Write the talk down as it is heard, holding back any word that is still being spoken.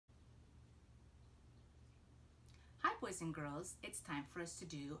boys and girls, it's time for us to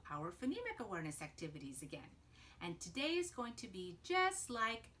do our phonemic awareness activities again. And today is going to be just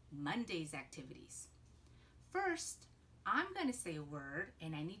like Monday's activities. First, I'm going to say a word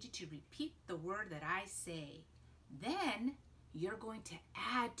and I need you to repeat the word that I say. Then you're going to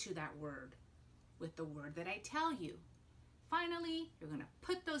add to that word with the word that I tell you. Finally, you're going to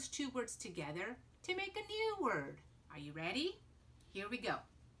put those two words together to make a new word. Are you ready? Here we go.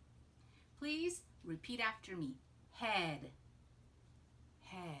 Please repeat after me. Head,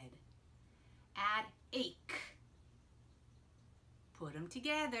 head. Add ache. Put them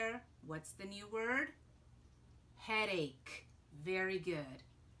together. What's the new word? Headache. Very good.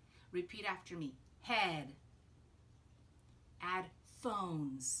 Repeat after me. Head. Add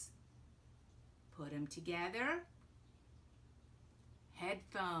phones. Put them together.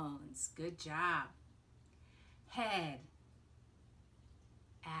 Headphones. Good job. Head.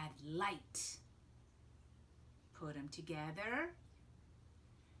 Add light. Put them together.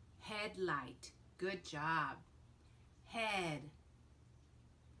 Headlight. Good job. Head.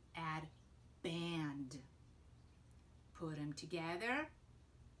 Add band. Put them together.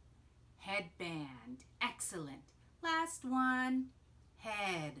 Headband. Excellent. Last one.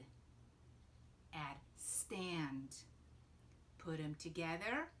 Head. Add stand. Put them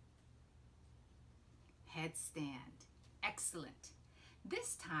together. Headstand. Excellent.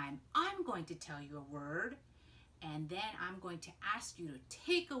 This time, I'm going to tell you a word, and then I'm going to ask you to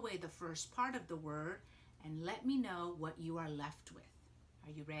take away the first part of the word and let me know what you are left with.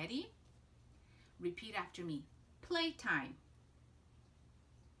 Are you ready? Repeat after me. Playtime.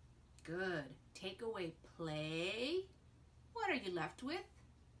 Good. Take away play. What are you left with?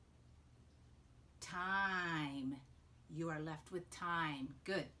 Time. You are left with time.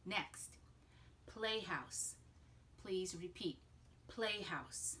 Good. Next. Playhouse. Please repeat.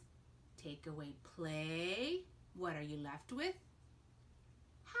 Playhouse. Take away play. What are you left with?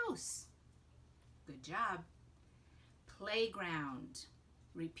 House. Good job. Playground.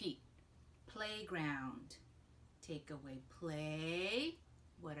 Repeat. Playground. Take away play.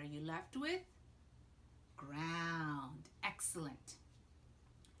 What are you left with? Ground. Excellent.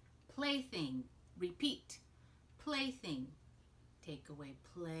 Plaything. Repeat. Plaything. Take away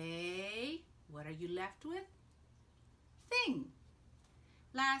play. What are you left with? Thing.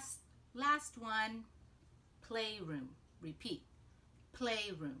 Last one. Playroom. Repeat.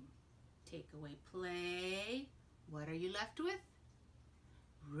 Playroom. Take away play. What are you left with?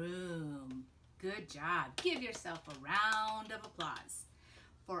 Room. Good job. Give yourself a round of applause.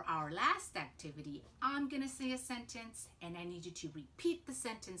 For our last activity, I'm going to say a sentence and I need you to repeat the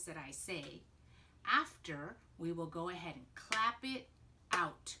sentence that I say. After, we will go ahead and clap it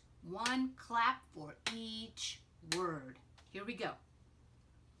out. One clap for each word. Here we go.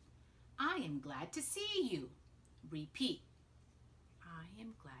 I am glad to see you. Repeat. I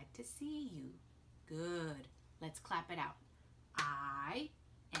am glad to see you. Good. Let's clap it out. I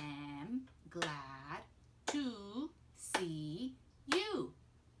am glad to see you.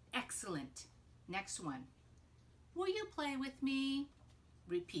 Excellent. Next one. Will you play with me?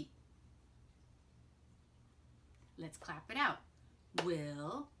 Repeat. Let's clap it out.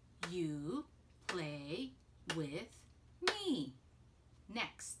 Will you play with me?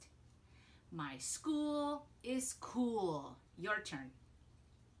 Next. My school is cool. Your turn.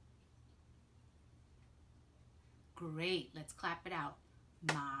 Great. Let's clap it out.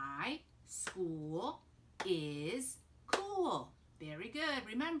 My school is cool. Very good.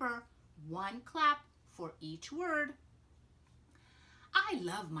 Remember, one clap for each word. I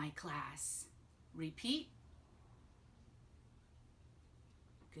love my class. Repeat.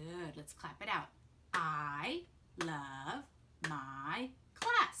 Good. Let's clap it out. I love my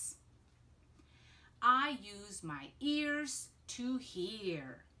class. I use my ears to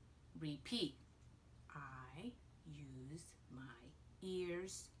hear. Repeat. I use my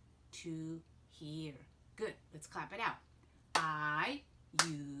ears to hear. Good. Let's clap it out. I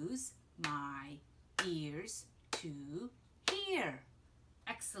use my ears to hear.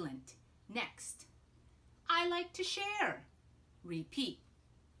 Excellent. Next. I like to share. Repeat.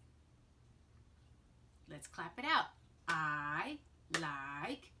 Let's clap it out. I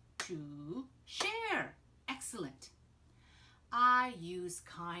like to share. Excellent. I use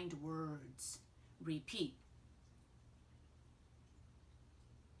kind words. Repeat.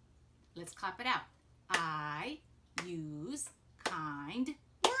 Let's clap it out. I use kind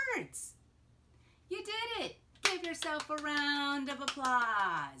words. You did it. Give yourself a round of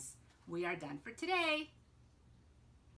applause. We are done for today.